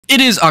It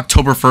is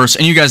October 1st,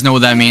 and you guys know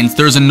what that means.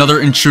 There's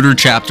another Intruder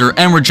chapter,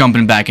 and we're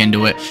jumping back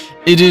into it.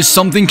 It is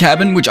something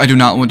cabin, which I do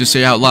not want to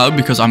say out loud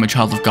because I'm a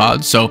child of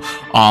God. So,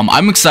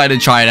 I'm excited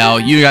to try it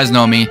out. You guys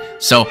know me.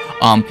 So,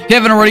 if you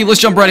haven't already,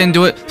 let's jump right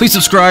into it. Please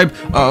subscribe,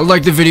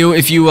 like the video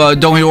if you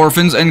don't hate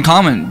orphans, and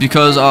comment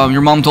because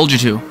your mom told you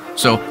to.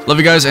 So, love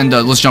you guys, and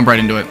let's jump right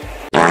into it.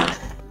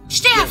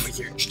 Steph,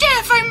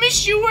 I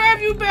miss you. Where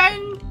have you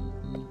been?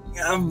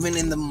 I've been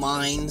in the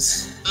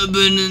mines.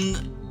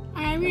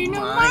 I'm in the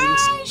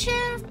mines,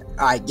 Chef.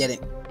 Alright, get it.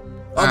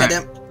 Oh, Alright.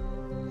 goddamn.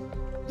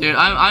 Dude,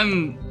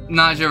 I'm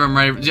not sure if I'm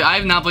ready. Dude, I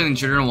have not played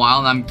Intruder in a while,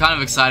 and I'm kind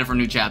of excited for a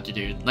new chapter,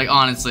 dude. Like,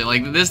 honestly,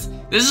 like, this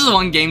is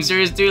one game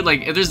series, dude.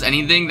 Like, if there's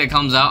anything that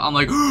comes out, I'm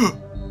like,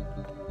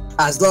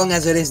 As long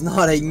as it is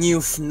not a new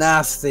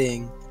FNAF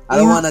thing. I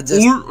don't want to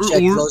just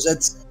check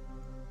closets.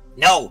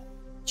 No!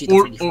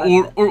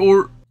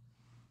 Or.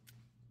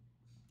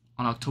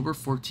 On October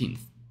 14th,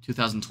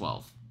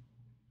 2012.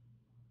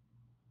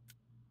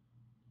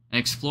 An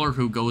explorer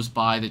who goes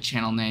by the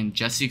channel name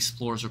Jesse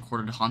Explorers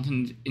recorded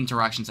haunted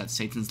interactions at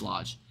Satan's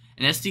Lodge.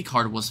 An SD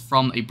card was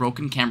from a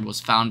broken camera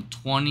was found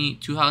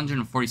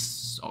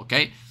 240.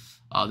 Okay,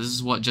 this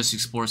is what Jesse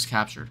Explorers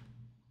captured.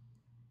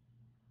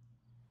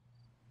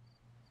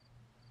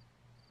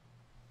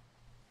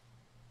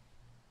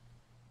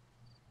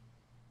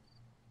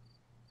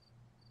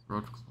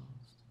 Road closed.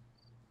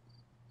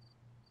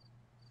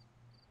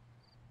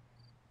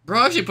 Bro,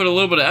 actually put a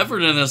little bit of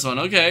effort in this one.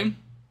 Okay.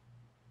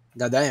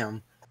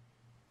 Goddamn.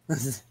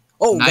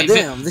 Oh, Night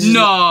goddamn.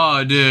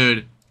 No,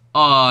 dude.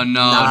 Oh, no,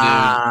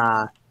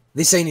 nah, dude.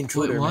 This ain't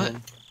Intruder, wait, what?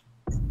 man.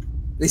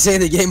 This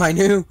ain't the game I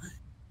knew.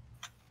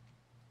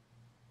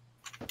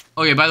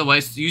 Okay, by the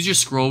way, use your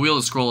scroll wheel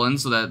to scroll in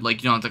so that,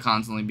 like, you don't have to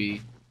constantly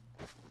be...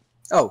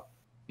 Oh.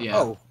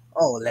 Yeah.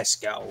 Oh, let's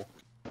go.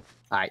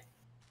 Alright.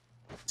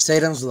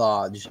 Satan's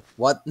Lodge.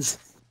 What?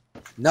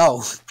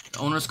 No. The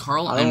owners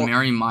Carl and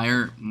Mary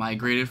Meyer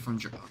migrated from...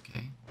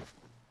 Okay.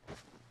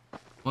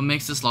 What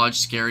makes this lodge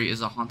scary is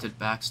a haunted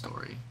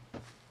backstory.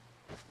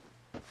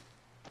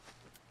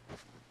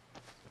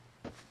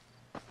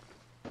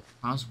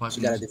 House weapons.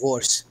 She got a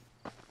divorce.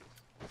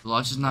 The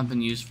lodge has not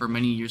been used for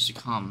many years to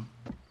come.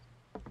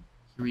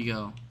 Here we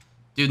go.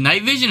 Dude,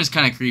 night vision is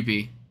kind of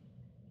creepy.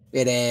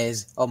 It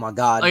is. Oh my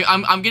god. Like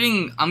I'm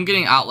getting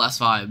Outlast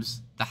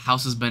vibes. The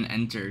house has been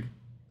entered.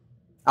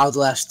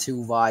 Outlast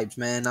 2 vibes,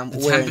 man.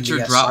 The temperature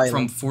dropped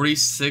from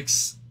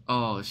 46.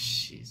 Oh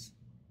jeez.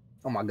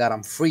 Oh my god,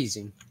 I'm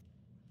freezing.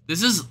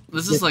 This is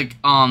like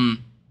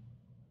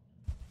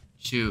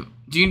shoot.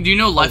 Do you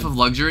know Life of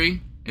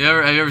Luxury?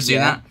 Have you ever seen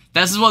that?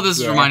 This is what this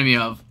is reminding me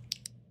of.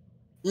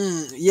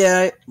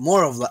 Yeah,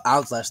 more of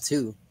Outlast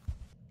 2.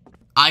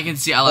 I can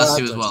see Outlast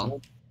 2 as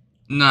well.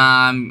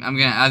 Nah,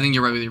 I think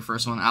you're right with your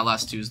first one.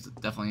 Outlast 2 is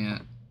definitely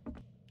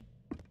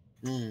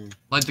it.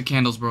 Light the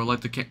candles, bro.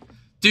 Light the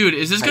Dude,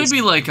 is this gonna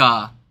be like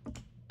a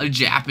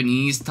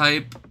Japanese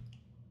type?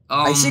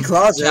 I see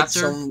closets,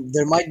 chapter? so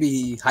there might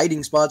be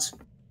hiding spots.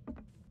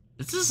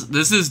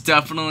 This is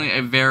definitely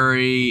a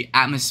very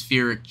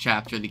atmospheric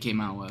chapter they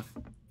came out with.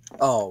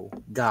 Oh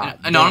god.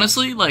 And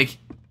honestly, like,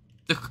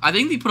 I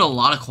think they put a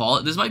lot of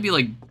quality. This might be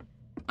like,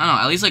 I don't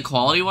know, at least like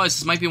quality wise,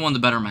 this might be one of the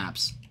better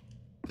maps.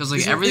 Because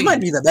like everything. This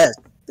might be the best.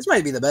 This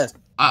might be the best.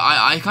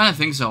 I kind of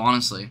think so,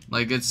 honestly.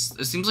 Like it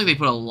seems like they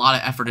put a lot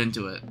of effort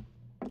into it.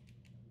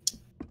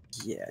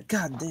 Yeah,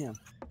 god damn.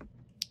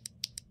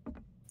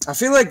 I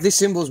feel like these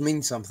symbols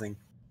mean something.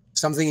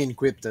 Something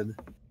encrypted.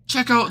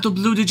 Check out the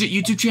Bloodigit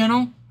YouTube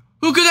channel.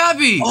 Who could that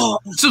be? Oh.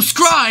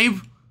 Subscribe!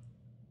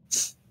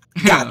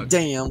 God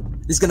damn.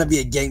 This is gonna be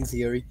a game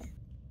theory.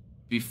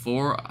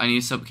 Before, I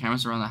need to set up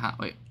cameras around the house.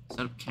 Wait,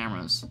 set up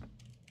cameras.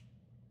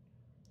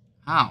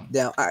 How?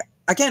 Damn,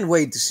 I can't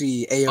wait to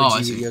see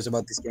ARG videos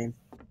about this game.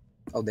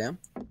 Oh, damn.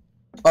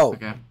 Oh.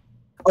 Okay.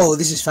 Oh,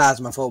 this is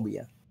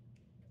Phasmophobia.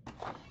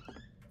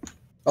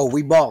 Oh,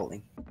 we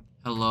balling.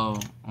 Hello.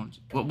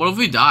 What if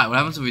we die? What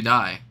happens if we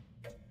die?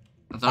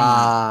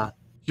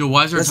 Yo,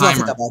 why is there a let's not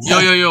timer? think about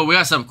that. Yo, we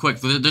gotta set up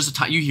quick. There's a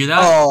time. You hear that?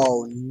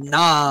 Oh,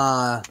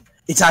 nah.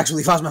 It's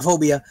actually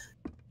Phasmophobia.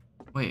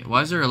 Wait,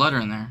 why is there a letter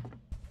in there?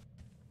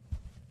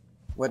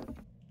 What?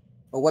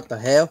 Oh, what the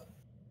hell?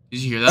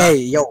 Did you hear that? Hey,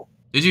 yo.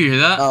 Did you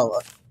hear that?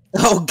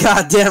 Oh,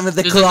 god damn it,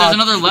 there's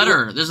another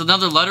letter. There's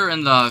another letter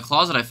in the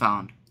closet I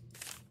found.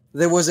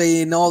 There was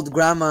an old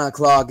grandma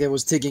clock. It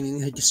was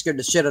ticking. It scared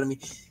the shit out of me.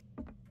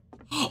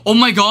 Oh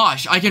my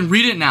gosh, I can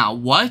read it now.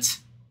 What?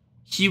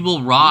 He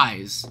will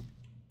rise.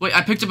 Wait,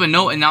 I picked up a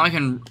note and now I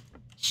can...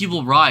 He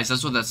will rise.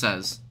 That's what that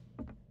says.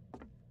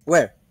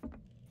 Where?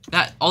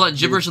 All that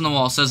gibberish on the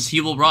wall says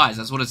he will rise.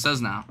 That's what it says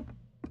now.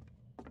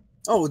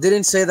 Oh,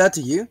 didn't say that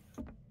to you?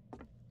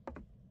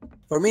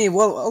 For me,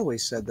 well,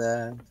 always said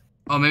that.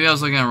 Oh, maybe I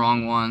was looking at the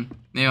wrong one.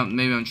 Maybe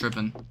I'm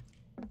tripping.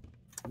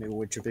 Maybe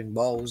we're tripping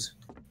balls.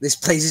 This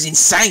place is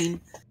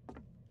insane!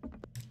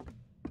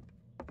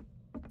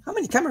 How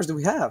many cameras do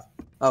we have?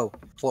 Oh,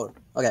 4.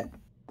 Okay.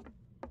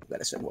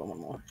 Gotta set one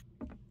more.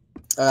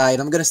 Alright,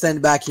 I'm gonna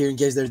stand back here in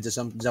case there's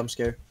some jump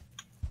scare.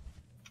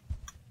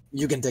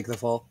 You can take the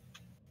fall.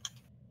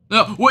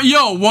 What?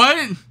 Yo,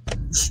 what?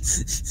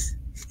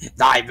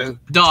 Die, boo.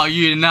 Dog,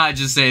 you did not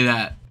just say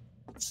that.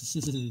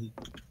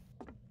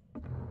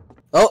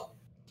 Oh,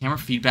 Camera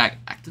feedback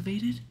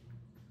activated?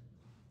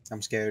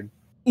 I'm scared.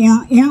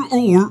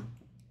 Or.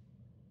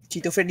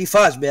 Cheeto Freddy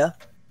Fuzz, man.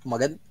 Oh my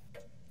god.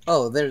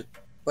 Oh, there's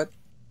what?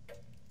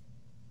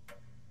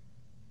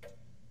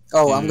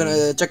 Oh, I'm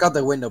gonna check out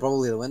the window.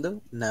 Probably the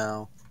window.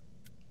 No.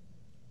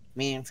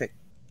 Man, frick.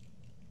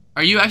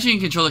 Are you actually in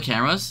control of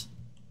cameras?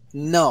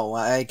 No,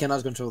 I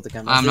cannot control the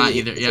camera. I'm not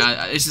either.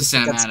 Yeah, it's just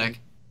cinematic.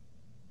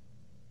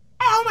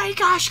 Oh my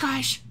gosh,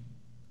 guys.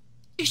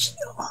 It's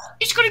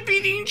gonna be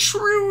the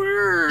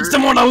intruder. It's the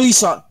Mona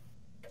Lisa.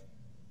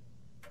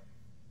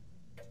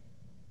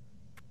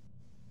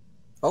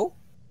 Oh.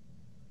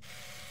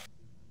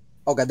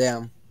 Oh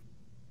goddamn.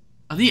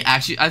 Are they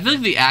actually? I feel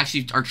like they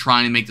actually are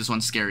trying to make this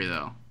one scary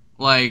though.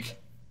 Like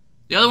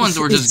the other ones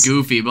were just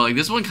goofy, but like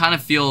this one kind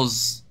of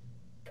feels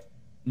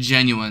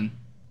genuine.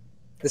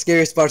 The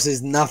scariest part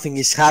is nothing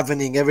is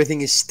happening.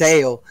 Everything is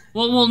stale.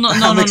 Well, no.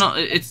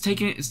 It's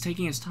taking its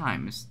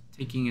time. It's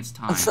taking its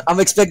time. I'm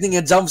expecting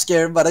a jump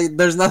scare, but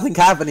there's nothing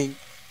happening.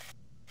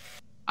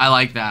 I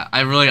like that.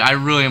 I really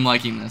am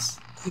liking this.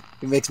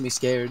 It makes me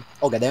scared.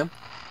 Oh goddamn.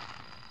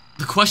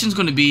 The question's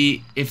going to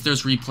be if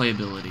there's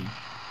replayability.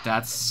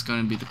 That's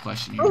going to be the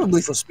question here.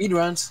 Probably for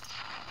speedruns.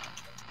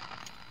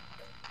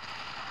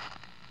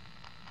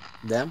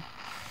 Damn.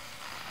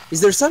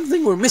 Is there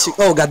something we're missing?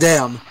 Oh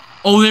goddamn.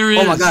 Oh, there it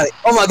is. Oh my god.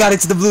 Oh my god,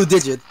 it's the blue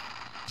digit.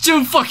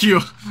 Dude, fuck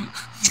you.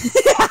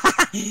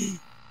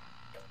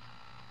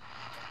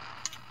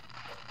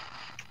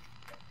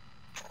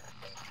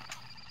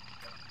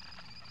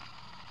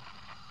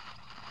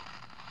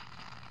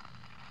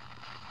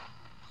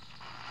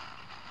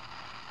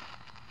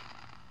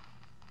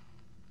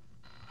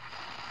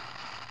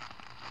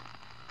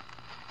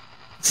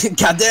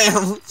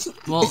 Goddamn!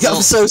 Well,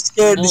 I'm so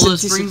scared. Well,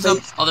 this brings up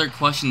other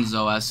questions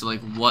though, as to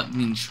like what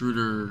the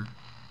intruder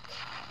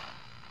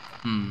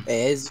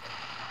is.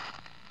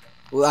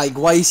 Like,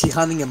 why is he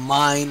hunting a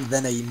mine,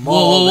 then a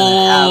mole,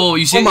 Whoa,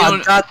 you see? Oh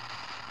my god!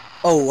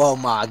 Oh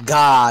my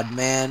god,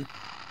 man!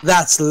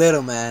 That's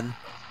little, man.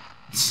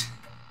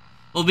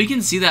 Well, we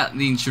can see that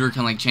the intruder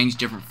can like change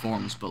different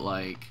forms, but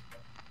like,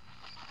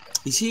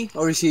 is he,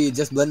 or is he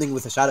just blending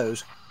with the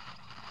shadows?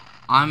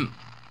 In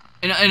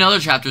other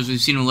chapters,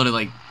 we've seen him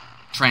literally like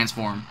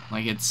transform,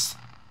 like it's.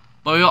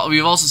 But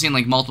we've also seen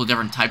like multiple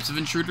different types of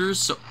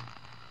intruders.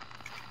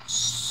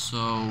 So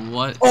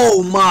what?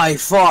 Oh my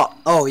fuck!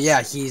 Oh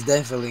yeah, he's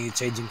definitely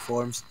changing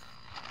forms.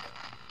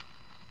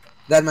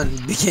 That man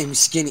became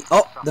skinny.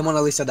 Oh, the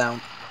Mona Lisa down.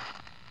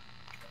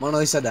 Mona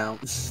Lisa down.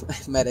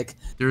 Medic.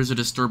 There is a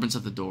disturbance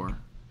at the door.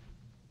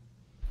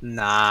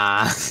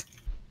 Nah.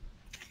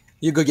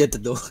 You go get the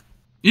door.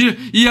 Yo,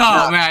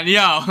 man,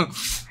 yo.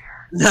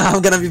 No,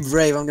 I'm gonna be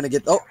brave. I'm gonna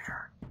get. Oh,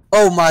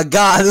 oh my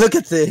god! Look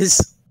at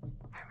this.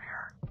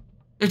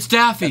 It's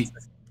Daffy.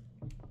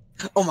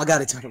 Oh my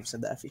god! It's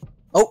 100% Daffy.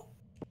 Oh,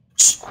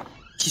 shh.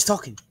 He's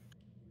talking.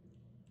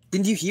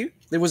 Didn't you hear?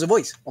 There was a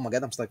voice. Oh my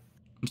god! I'm stuck.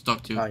 I'm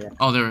stuck too. Oh yeah.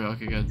 Oh, there we go.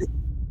 Okay, good.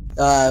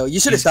 You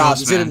should have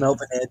stopped. You shouldn't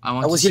open it. I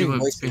want to see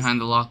what's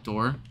behind the locked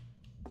door.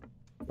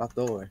 Locked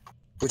door.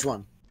 Which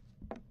one?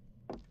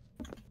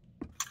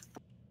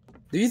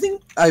 Do you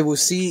think I will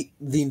see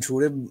the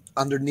intruder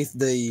underneath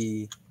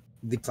the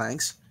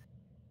planks?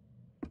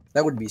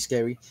 That would be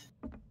scary.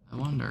 I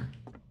wonder.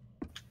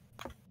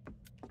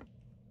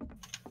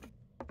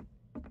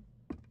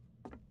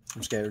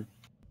 I'm scared.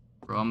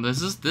 Bro,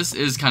 this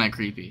is kind of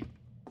creepy.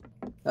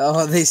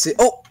 Oh, they say.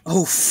 Oh.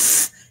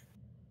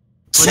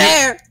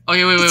 Chair.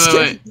 Okay,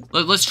 wait.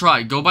 Let's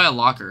try. Go by a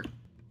locker.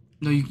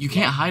 No, you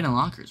can't hide in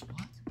lockers.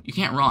 What? You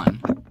can't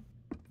run.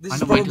 This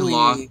is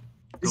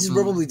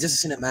probably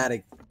just a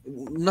cinematic.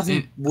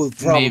 Nothing will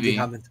probably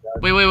happen to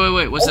us.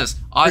 Wait. What's this?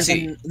 Oh, I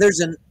see. There's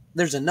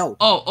a note.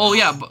 Oh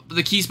yeah, but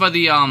the keys by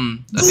the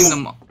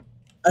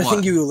I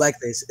think you will like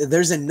this.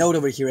 There's a note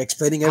over here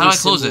explaining every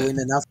symbol in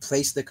enough.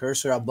 Place the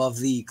cursor above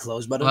the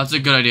close button. Well, that's a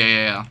good idea.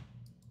 Yeah.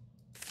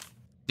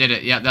 Did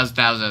it? Yeah, that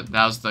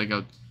was the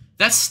go.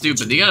 That's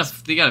stupid. They gotta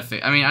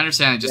fix. I mean, I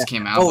understand it just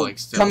came out. Oh, but like,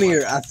 still, come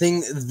here. I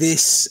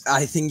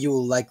think you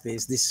will like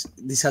this.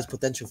 This has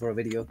potential for a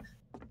video.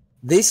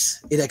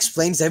 It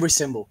explains every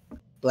symbol,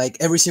 like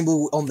every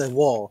symbol on the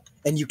wall,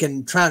 and you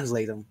can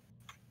translate them.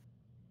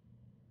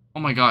 Oh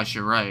my gosh,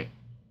 you're right.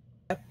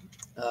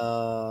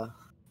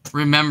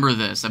 Remember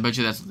this. I bet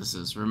you that's what this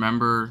is.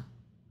 Remember.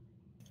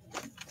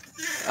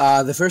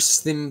 The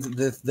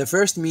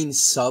first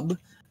means sub.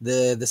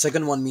 The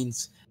second one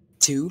means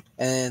 2,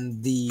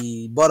 and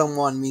the bottom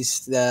one means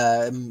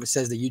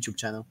says the YouTube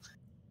channel.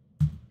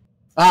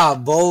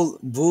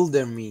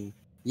 Boulder me.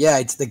 Yeah,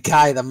 it's the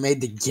guy that made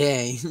the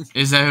game.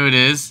 Is that who it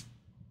is?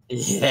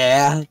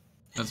 Yeah.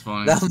 That's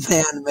funny. That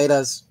man made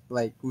us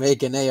like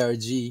make an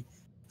ARG.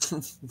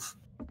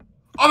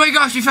 Oh my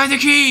gosh, we found the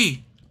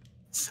key!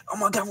 Oh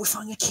my god, we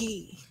found a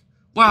key.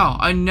 Wow,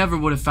 I never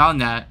would have found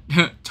that.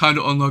 Time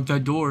to unlock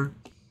that door.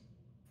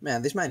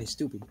 Man, this man is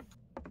stupid.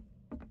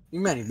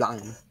 This man is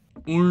blind.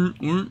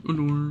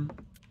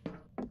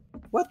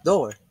 What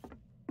door?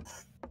 Do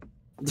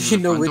Is you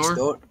it the know front which door?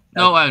 door?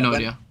 No, I have no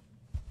idea.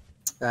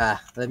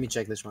 Let me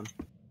check this one.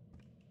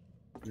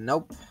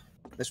 Nope.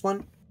 This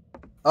one?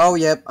 Oh,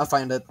 yep, I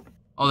find it.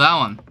 Oh, that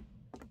one.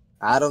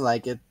 I don't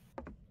like it.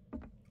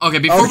 Okay,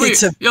 before we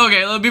it's a-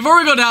 before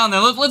we go down there,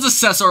 let's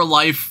assess our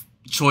life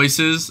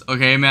choices.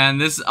 Okay, man.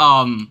 This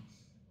I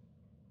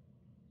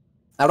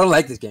don't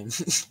like this game.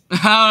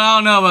 I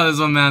don't know about this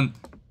one, man.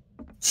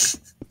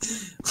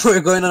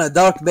 We're going on a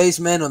dark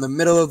basement on the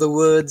middle of the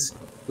woods.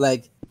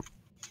 Like,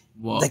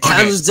 Whoa. the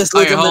candles just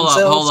lit Okay, on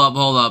themselves.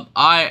 hold up.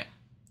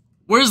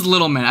 Where's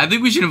Little Man? I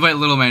think we should invite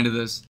Little Man to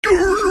this.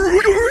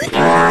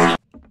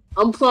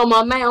 I'm pulling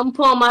my man. I'm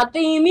pulling my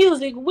theme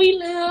music. We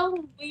live.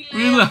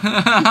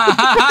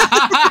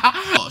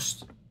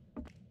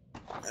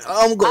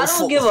 I'm going I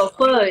don't give a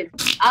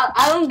fudge.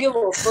 I don't give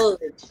a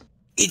fudge.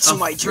 It's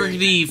my turn.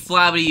 Friggity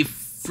flabby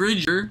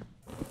fridger.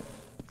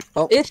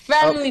 Oh, It's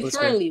family let's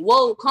go. friendly.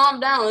 Whoa, calm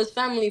down. It's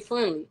family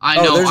friendly. I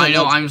Oh, know. there's a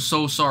note. I'm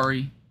so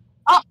sorry.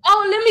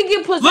 Oh, let me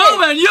get possessed. Little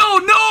Man, yo,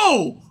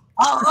 no!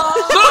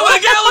 Little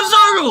Man, get out of the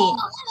circle!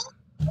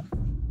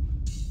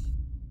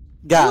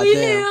 God We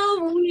damn.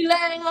 live, we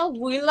laugh,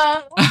 we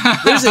laugh.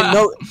 There's a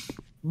note.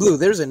 Blue,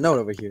 there's a note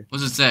over here.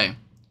 What's it say?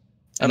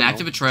 I An don't act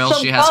know. of betrayal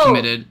she has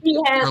committed. She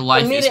has Her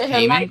life is committed her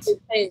payment? life is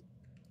payment.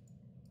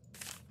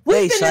 We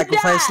Hey, finna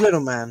sacrifice die. little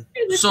man.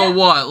 We finna So die.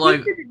 what? We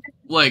Like, finna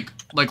die.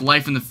 like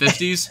life in the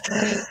 50s?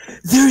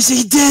 There's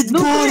a dead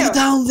Look body here.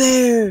 down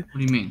there. What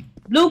do you mean?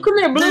 Blue, come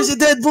here, Blue. There's a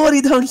dead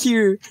body down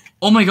here.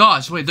 Oh my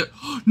gosh, wait, there-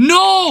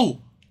 no!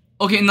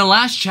 Okay, in the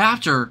last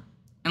chapter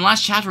we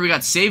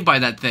got saved by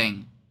that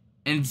thing.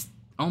 And,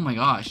 oh my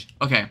gosh.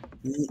 Okay,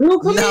 Blue,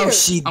 come Now here.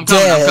 she I'm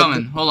dead.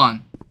 coming, hold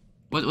on.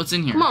 What's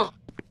in here? Come on.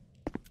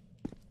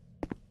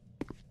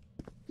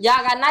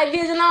 Y'all got night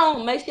vision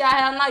on. Make sure y'all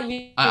have night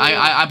vision.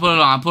 I put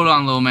it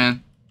on, little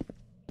man.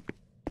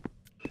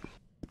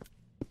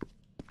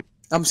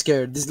 I'm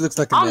scared. This looks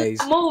like a I'm maze.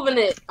 not moving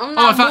it. I'm Oh,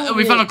 not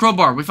we found a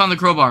crowbar. We found the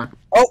crowbar.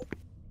 Oh.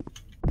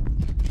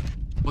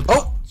 What the?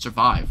 Oh.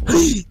 Survive. What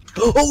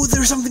Oh,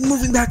 there's something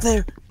moving back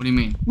there. do you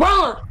mean?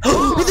 Run! The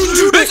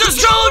intruder. It's a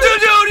skeleton,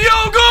 dude!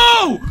 Yo,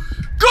 go!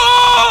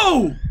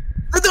 Go!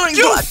 The door is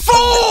You locked.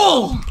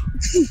 fool!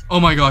 Oh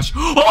my gosh.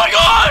 Oh my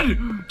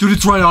god! Dude,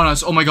 it's right on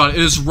us. Oh my god, it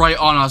is right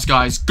on us,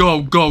 guys.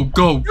 Go, go,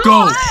 go,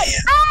 go!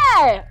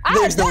 Hey!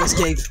 There's no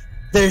escape.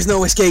 There's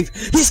no escape.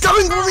 He's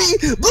coming for me.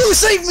 Blue,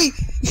 save me.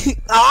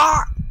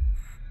 Ah!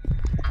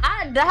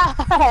 I died.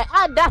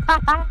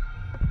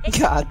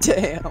 God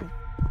damn.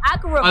 I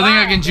can revive. I think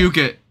I can juke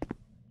it.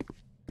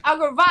 I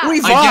can revive.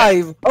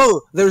 Revive.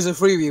 Oh, there's a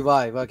free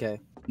revive. Okay.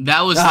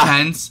 That was Ah.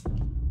 tense.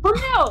 Come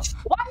here.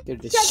 Why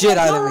Get the Check shit the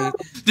out of door. me.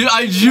 Dude,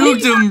 I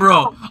juked him,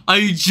 bro. I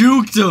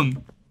juked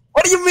him.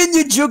 What do you mean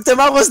you juked him?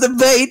 I was the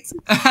bait.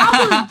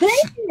 I was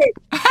dead.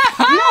 No,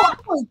 I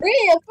was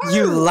dead first.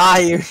 You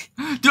liar.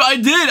 Dude, I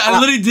did. I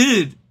literally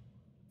did.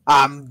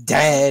 I'm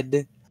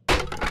dead.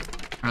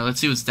 Alright, let's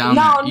see what's down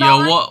No, there.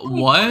 no. Yo, I what? ain't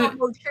doing What? no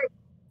more chase.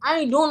 I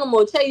ain't doing no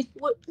more chase.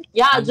 What?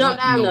 Y'all jump What in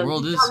down the them.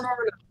 world is-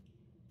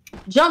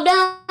 Jump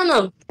down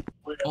them.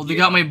 Oh, they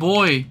got my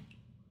boy.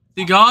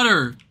 They got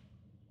her.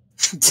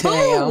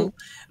 Damn.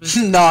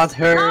 Not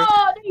her. No,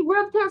 they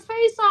ripped her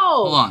face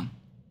off. Hold on.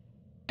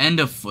 End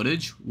of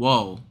footage?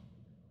 Whoa.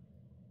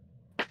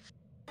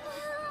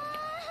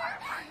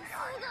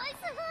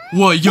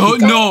 What? Yo,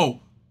 no.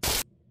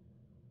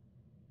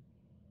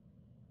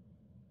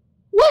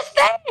 What's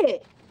that?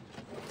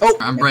 Oh,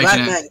 I'm a breaking black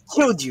it. man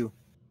killed you.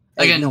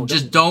 Hey, Again, no,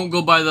 just don't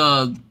go by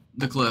the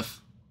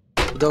cliff.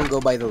 don't go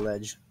by the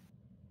ledge.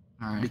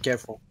 Be Alright.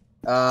 careful.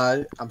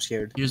 I'm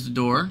scared. Here's the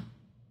door.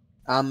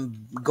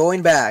 I'm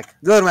going back.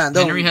 Good man.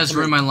 Don't. Henry has come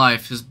ruined here. my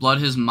life. His blood,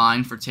 his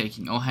mine for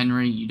taking. Oh,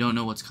 Henry, you don't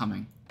know what's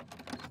coming.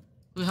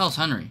 Who the hell's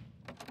Henry?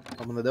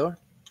 Open the door.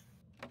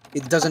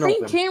 It I doesn't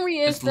think open. Henry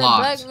is It's the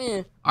locked. black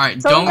man.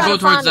 Alright, So we don't go gotta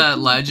towards find the that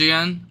key. ledge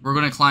again. We're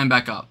gonna climb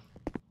back up.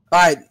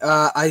 Alright,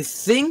 I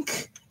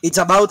think it's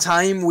about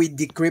time we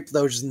decrypt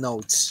those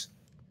notes.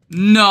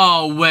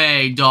 No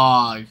way,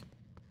 dog.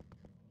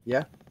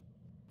 Yeah?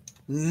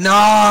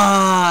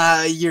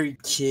 Nah, you're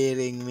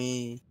kidding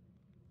me.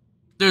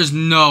 There's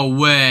no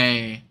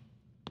way.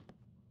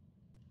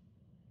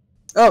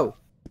 Oh,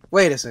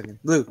 wait a second.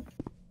 Blue.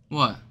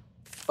 What?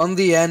 On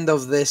the end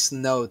of this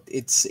note,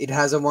 it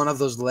has one of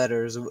those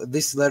letters.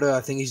 This letter I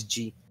think is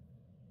G.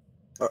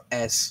 Or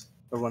S.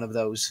 Or one of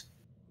those.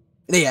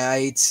 Yeah,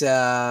 it's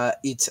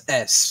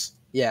S.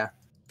 Yeah.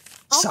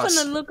 I'm Sus.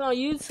 gonna look on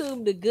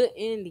YouTube the good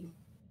ending.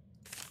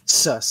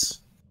 Sus.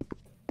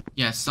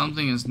 Yeah,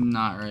 something is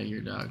not right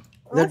here, dog.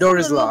 The I'm door finna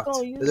is look locked.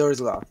 on The YouTube. door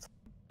is locked.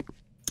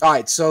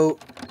 Alright, so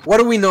what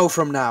do we know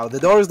from now? The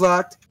door is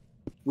locked.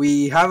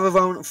 We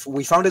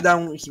found it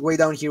way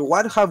down here.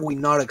 What have we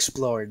not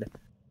explored?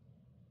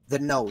 The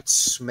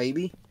notes,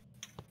 maybe?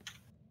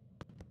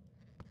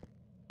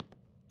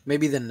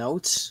 Maybe the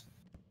notes?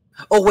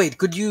 Oh wait,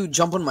 could you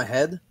jump on my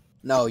head?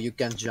 No, you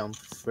can't jump,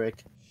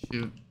 frick.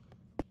 Shoot.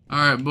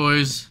 Alright,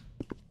 boys.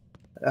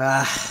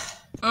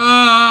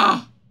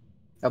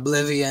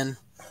 Oblivion.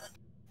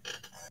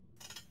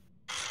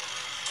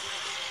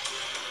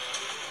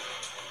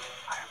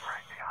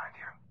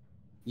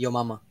 Yo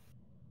mama.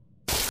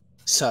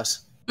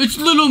 Sus. It's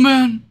little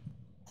man.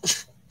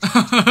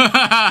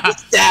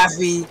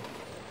 Daffy.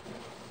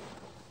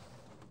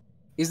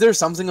 Is there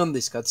something on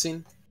this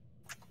cutscene?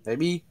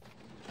 Maybe.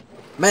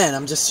 Man,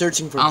 I'm just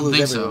searching for I don't clues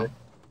think everywhere. so.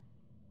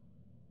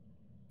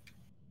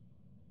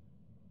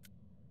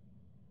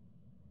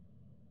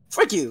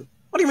 Frick you!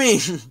 What do you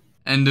mean?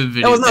 End of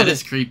video. was That nothing.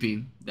 is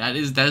creepy. That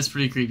is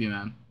pretty creepy,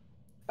 man.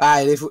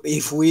 Alright,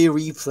 if we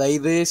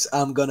replay this,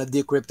 I'm gonna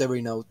decrypt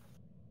every note.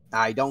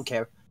 I don't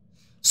care.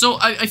 So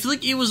I feel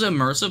like it was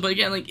immersive, but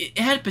again, like it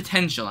had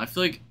potential. I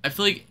feel like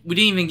we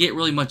didn't even get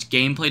really much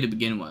gameplay to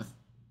begin with,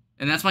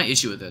 and that's my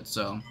issue with it.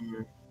 So,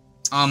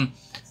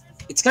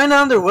 It's kind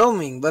of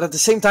underwhelming, but at the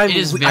same time, It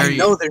is I very-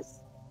 know I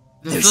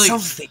there's feel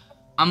like- something.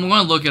 I'm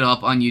gonna look it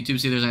up on YouTube,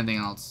 see if there's anything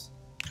else.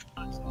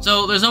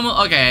 So there's almost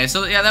okay.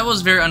 So yeah, that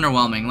was very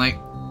underwhelming. Like,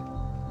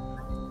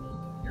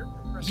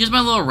 here's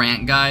my little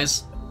rant,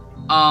 guys.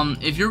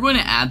 If you're going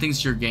to add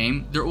things to your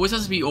game, there always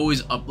has to be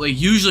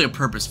usually a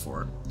purpose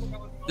for it.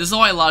 This is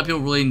why a lot of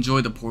people really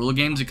enjoy the Portal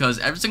games, because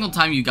every single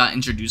time you got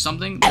introduced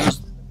something, there's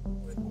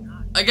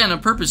again a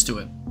purpose to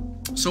it.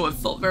 So it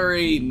felt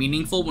very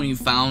meaningful when you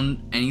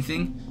found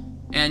anything,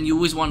 and you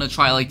always want to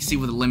try like see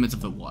what the limits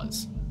of it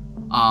was.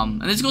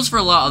 And this goes for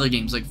a lot of other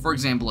games, like for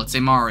example, let's say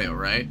Mario,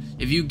 right?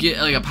 If you get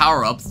like a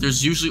power up,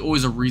 there's usually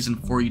always a reason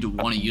for you to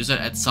want to use it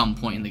at some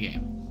point in the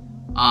game.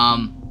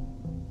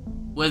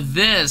 With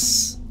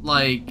this,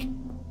 like,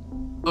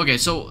 okay,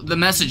 so the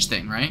message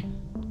thing, right?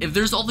 If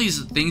there's all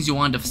these things you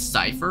want to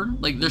decipher,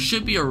 like there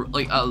should be a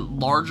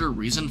larger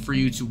reason for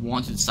you to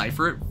want to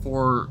decipher it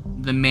for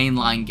the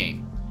mainline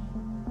game.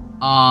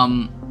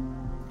 And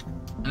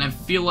I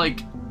feel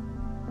like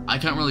I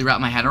couldn't really wrap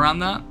my head around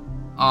that.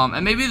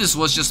 And maybe this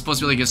was just supposed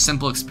to be like a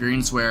simple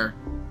experience where,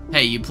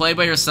 hey, you play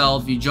by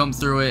yourself, you jump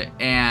through it,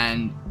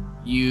 and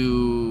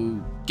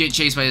you get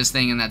chased by this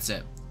thing, and that's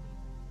it.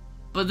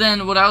 But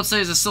then what I would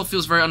say is it still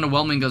feels very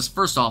underwhelming because,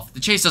 first off, the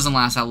chase doesn't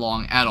last that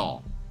long at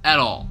all. At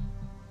all.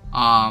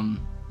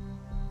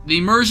 The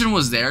immersion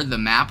was there, the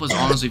map was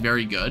honestly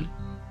very good.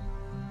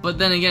 But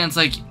then again, it's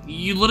like,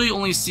 you literally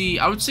only see,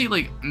 I would say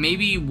like,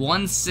 maybe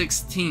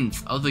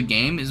 1/16 of the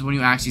game is when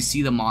you actually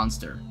see the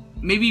monster.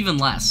 Maybe even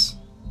less.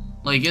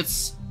 Like,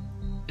 it's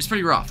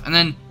pretty rough. And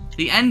then,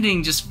 the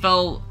ending just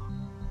felt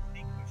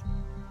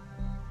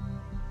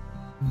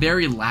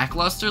very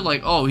lackluster,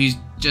 like, oh, he's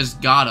just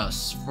got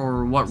us,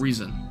 for what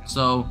reason?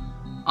 So,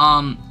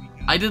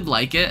 I did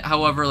like it,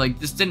 however, like,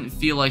 this didn't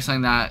feel like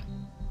something that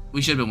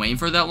we should have been waiting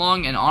for that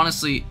long, and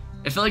honestly,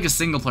 it felt like a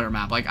single-player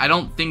map. Like, I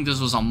don't think this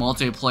was a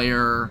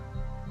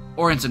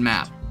multiplayer-oriented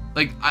map.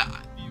 Like,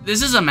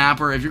 this is a map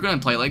where if you're gonna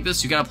play like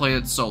this, you gotta play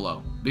it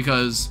solo,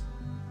 because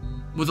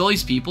with all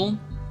these people,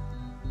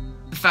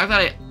 the fact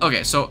that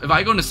okay, so if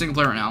I go into single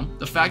player right now,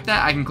 the fact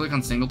that I can click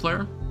on single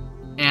player,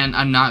 and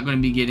I'm not going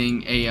to be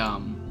getting a,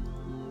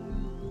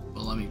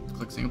 well, let me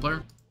click single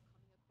player.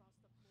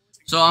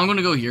 So I'm going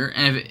to go here,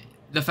 and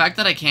the fact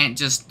that I can't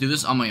just do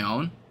this on my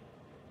own,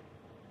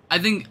 I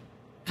think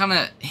kind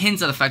of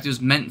hints at the fact it was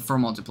meant for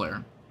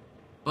multiplayer.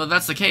 But if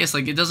that's the case,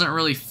 like, it doesn't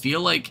really feel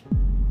like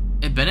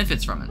it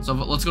benefits from it. So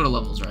let's go to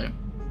levels, right?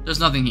 There's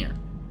nothing here.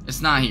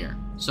 It's not here.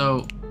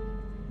 So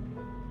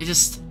it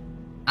just,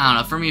 I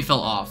don't know, for me it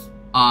felt off.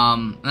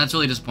 And that's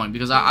really disappointing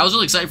because I was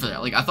really excited for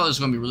that. Like, I thought this was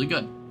going to be really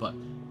good, but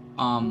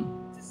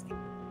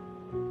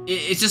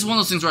it's just one of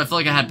those things where I feel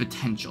like I had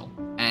potential,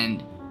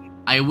 and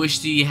I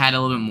wished he had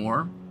a little bit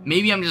more.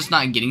 Maybe I'm just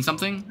not getting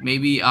something.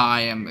 Maybe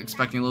I am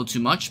expecting a little too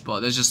much, but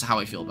that's just how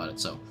I feel about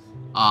it. So,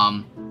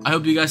 I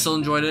hope you guys still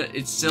enjoyed it.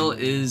 It still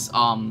is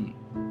fun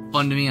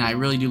to me, and I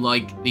really do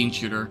like the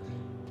Intruder,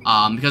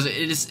 because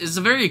it's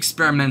a very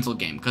experimental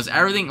game, because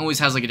everything always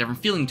has like a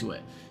different feeling to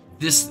it.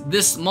 This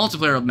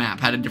multiplayer map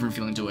had a different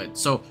feeling to it,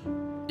 so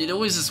it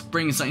always just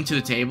brings something to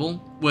the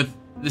table with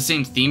the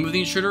same theme of the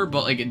Intruder,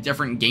 but like a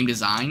different game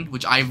design,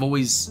 which I've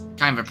always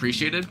kind of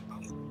appreciated.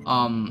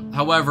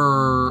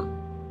 However,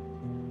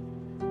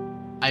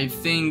 I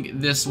think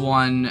this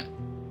one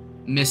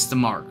missed the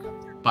mark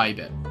by a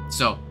bit.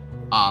 So,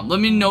 let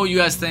me know what you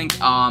guys think.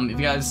 If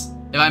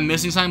I'm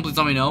missing something, please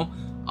let me know.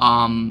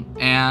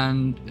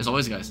 And as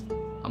always, guys,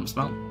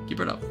 smile, keep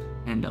it up,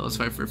 and let's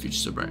fight for a future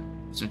so bright.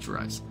 So to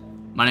rise.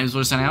 My name is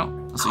Bloodigit signing out.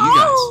 I'll see you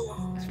guys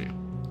next video.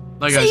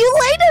 Bye, guys. See you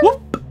later.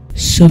 Whoop.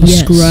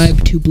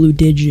 Subscribe to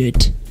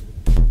Bloodigit.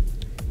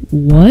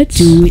 What?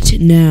 Do it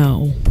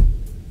now.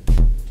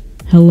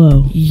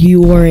 Hello.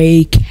 You are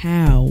a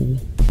cow.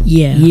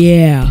 Yeah.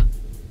 Yeah.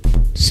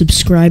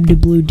 Subscribe to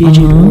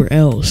Bloodigit or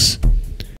else.